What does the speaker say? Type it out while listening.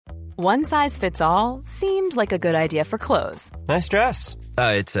One size fits all seemed like a good idea for clothes. Nice dress.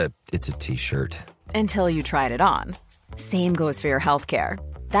 It's a t-shirt. Until you tried it on. Same goes for your healthcare.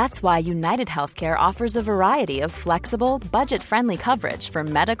 That's why United Healthcare offers a variety of flexible, budget-friendly coverage for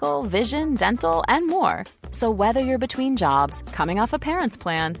medical, vision, dental, and more. So whether you're between jobs, coming off a parent's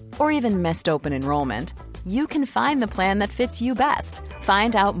plan, or even missed open enrollment, you can find the plan that fits you best.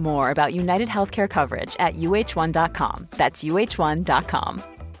 Find out more about United Healthcare coverage at uh1.com. That's uh1.com.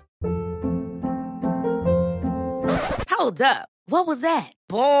 Hold up. What was that?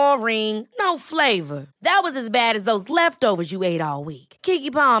 Boring. No flavor. That was as bad as those leftovers you ate all week.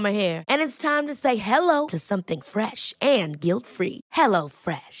 Keke Palmer here. And it's time to say hello to something fresh and guilt-free. Hello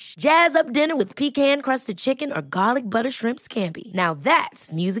Fresh. Jazz up dinner with pecan-crusted chicken or garlic butter shrimp scampi. Now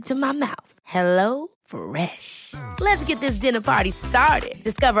that's music to my mouth. Hello Fresh. Let's get this dinner party started.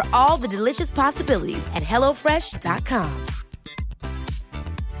 Discover all the delicious possibilities at hellofresh.com.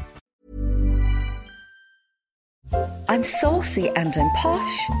 I'm saucy and I'm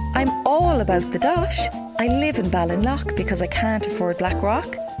posh. I'm all about the dosh. I live in Ballinlough because I can't afford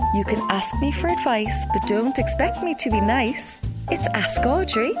Blackrock. You can ask me for advice, but don't expect me to be nice. It's Ask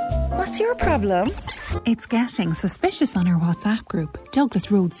Audrey. What's your problem? It's getting suspicious on our WhatsApp group. Douglas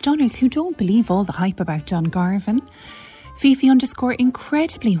Road Stunners who don't believe all the hype about Dungarvan.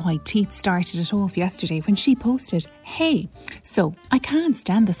 Fifi_incredibly white teeth started it off yesterday when she posted, "Hey, so I can't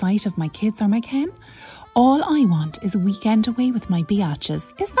stand the sight of my kids or my Ken. All I want is a weekend away with my biatches.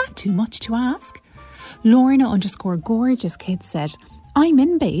 Is that too much to ask?" Lorna_gorgeous kid said, "I'm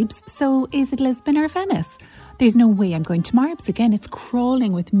in, babes, so is it Lisbon or Venice? There's no way I'm going to Marbs again. It's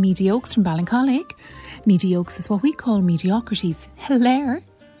crawling with mediocres from Ballincollig. Mediocres is what we call mediocrities. Hilaire."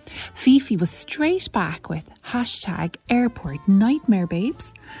 Fifi was straight back with #airport_nightmare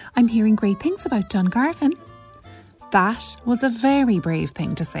babes. "I'm hearing great things about Dungarvan." That was a very brave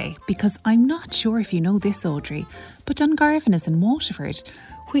thing to say, because I'm not sure if you know this, Audrey, but Dungarvan is in Waterford,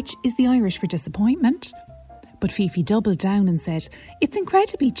 which is the Irish for disappointment. But Fifi doubled down and said, "It's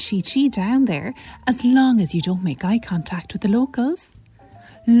incredibly chi-chi down there, as long as you don't make eye contact with the locals."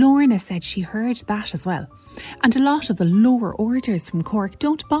 Lorna said she heard that as well. And a lot of the lower orders from Cork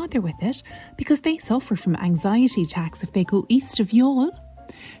don't bother with it because they suffer from anxiety attacks if they go east of Youghal.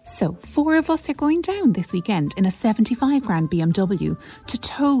 So 4 of us are going down this weekend in a 75 grand BMW to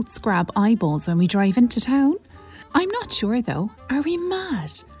totes grab eyeballs when we drive into town. I'm not sure though, are we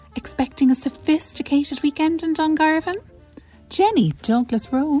mad? Expecting a sophisticated weekend in Dungarvan? Jenny,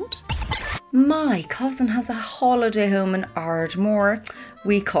 Douglas Road. My cousin has a holiday home in Ardmore.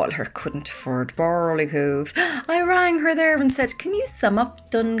 We call her couldn't afford Barleycove. I rang her there and said, "Can you sum up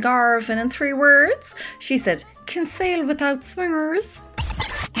Dungarvan in 3 words?" She said, "Kinsale without swingers."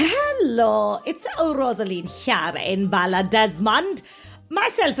 Hello, it's Rosaline here in Bala Desmond.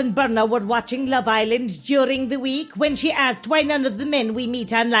 Myself and Berna were watching Love Island during the week when she asked why none of the men we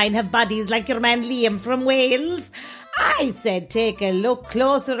meet online have bodies like your man Liam from Wales. I said take a look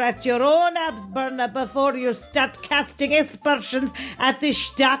closer at your own abs, Berna, before you start casting aspersions at the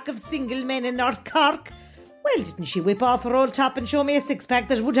stock of single men in North Cork. Well, didn't she whip off her old top and show me a six-pack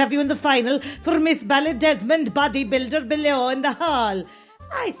that would have you in the final for Miss Ballydesmond bodybuilder below in the hall?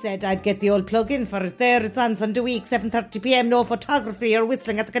 I said I'd get the old plug in for it there. It's on Sunday week, 7:30pm, no photography or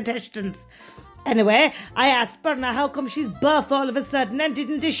whistling at the contestants. Anyway, I asked Berna how come she's buff all of a sudden, and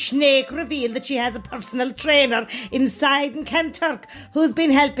didn't a snake reveal that she has a personal trainer inside in Kanturk who's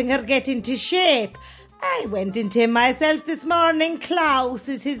been helping her get into shape? I went into him myself this morning. Klaus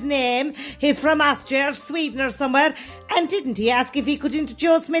is his name. He's from Austria or Sweden or somewhere. And didn't he ask if he could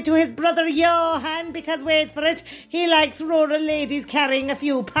introduce me to his brother Johan? Because, wait for it, he likes rural ladies carrying a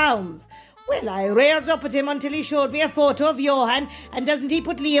few pounds. Well, I reared up at him until he showed me a photo of Johan. And doesn't he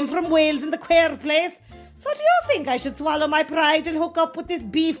put Liam from Wales in the queer place? So do you think I should swallow my pride and hook up with this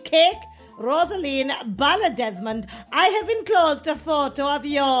beefcake? Rosaline Ballydesmond, I have enclosed a photo of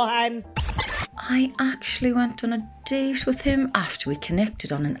Johan. I actually went on a date with him after we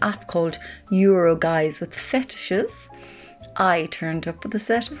connected on an app called Euro Guys with Fetishes. I turned up with a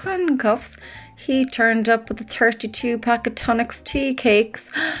set of handcuffs. He turned up with a 32-pack of Tonics tea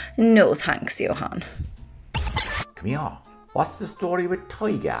cakes. No thanks, Johan. Come here. What's the story with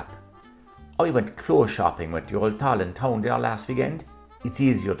Toy Gap? I went clothes shopping with the old pal in town there last weekend. It's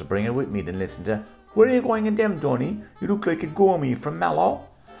easier to bring it with me than listen to, "Where are you going in them, Donny? You look like a gourmet from Mallow."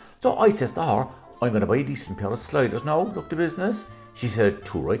 So I says to her, "I'm going to buy a decent pair of sliders now, look the business." She said,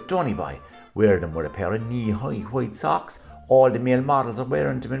 "Too right, Donny boy. Wear them with a pair of knee-high white socks. All the male models are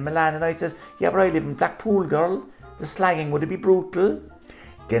wearing them in Milan." And I says, "Yeah, but I live in Blackpool, girl. The slagging would be brutal."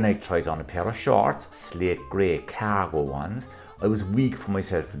 Then I tries on a pair of shorts, slate grey cargo ones. I was weak for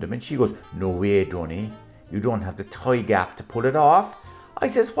myself and them, and she goes, no way, Donny, you don't have the thigh gap to pull it off. I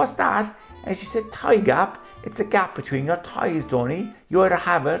says, what's that? And she said, thigh gap, it's a gap between your thighs, Donny. You either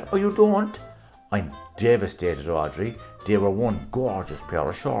have it or you don't. I'm devastated, Audrey. They were one gorgeous pair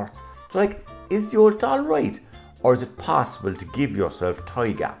of shorts. So like, is the old doll right? Or is it possible to give yourself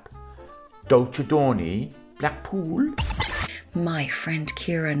thigh gap? Doubt you, Donny. Blackpool. My friend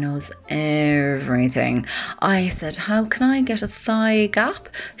Kira knows everything. I said, how can I get a thigh gap?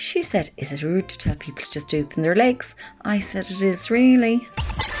 She said, is it rude to tell people to just open their legs? I said, it is really.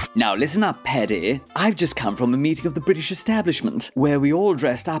 Now listen up, Paddy. I've just come from a meeting of the British establishment where we all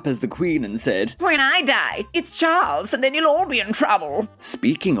dressed up as the Queen and said, when I die, it's Charles, and then you'll all be in trouble.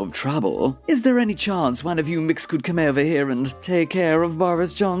 Speaking of trouble, is there any chance one of you mix could come over here and take care of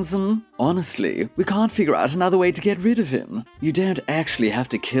Boris Johnson? Honestly, we can't figure out another way to get rid of him. You don't actually have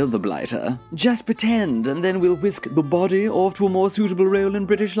to kill the blighter. Just pretend, and then we'll whisk the body off to a more suitable role in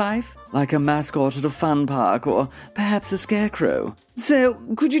British life, like a mascot at a fun park or perhaps a scarecrow. So,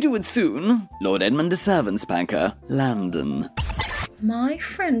 could you do it soon? Lord Edmund de Servanspanker, London. My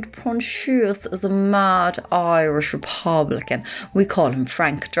friend Pontius is a mad Irish Republican. We call him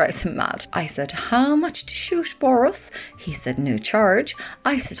Frank, drives him mad. I said, how much to shoot Boris? He said, no charge.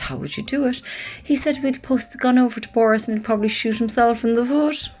 I said, how would you do it? He said, we'd post the gun over to Boris and he'd probably shoot himself in the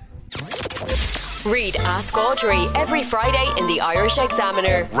foot. Read Ask Audrey every Friday in the Irish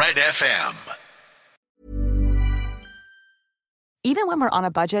Examiner. Red FM. Even when we're on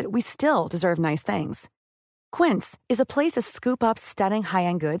a budget, we still deserve nice things. Quince is a place to scoop up stunning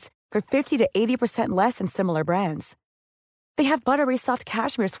high-end goods for 50 to 80% less than similar brands. They have buttery soft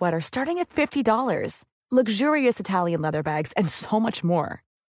cashmere sweaters starting at $50, luxurious Italian leather bags, and so much more.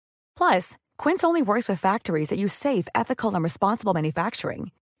 Plus, Quince only works with factories that use safe, ethical, and responsible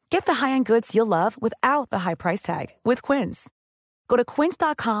manufacturing. Get the high-end goods you'll love without the high price tag with Quince. Go to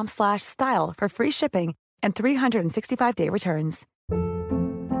quince.com/style for free shipping and 365-day returns.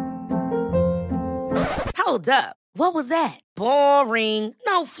 Hold up. What was that? Boring.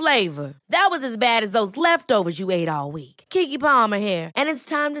 No flavor. That was as bad as those leftovers you ate all week. Keke Palmer here. And it's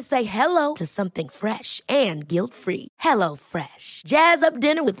time to say hello to something fresh and guilt-free. Hello Fresh. Jazz up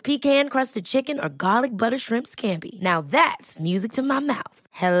dinner with pecan-crusted chicken or garlic butter shrimp scampi. Now that's music to my mouth.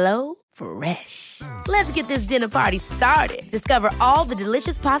 Hello Fresh. Let's get this dinner party started. Discover all the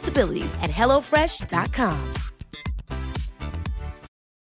delicious possibilities at HelloFresh.com.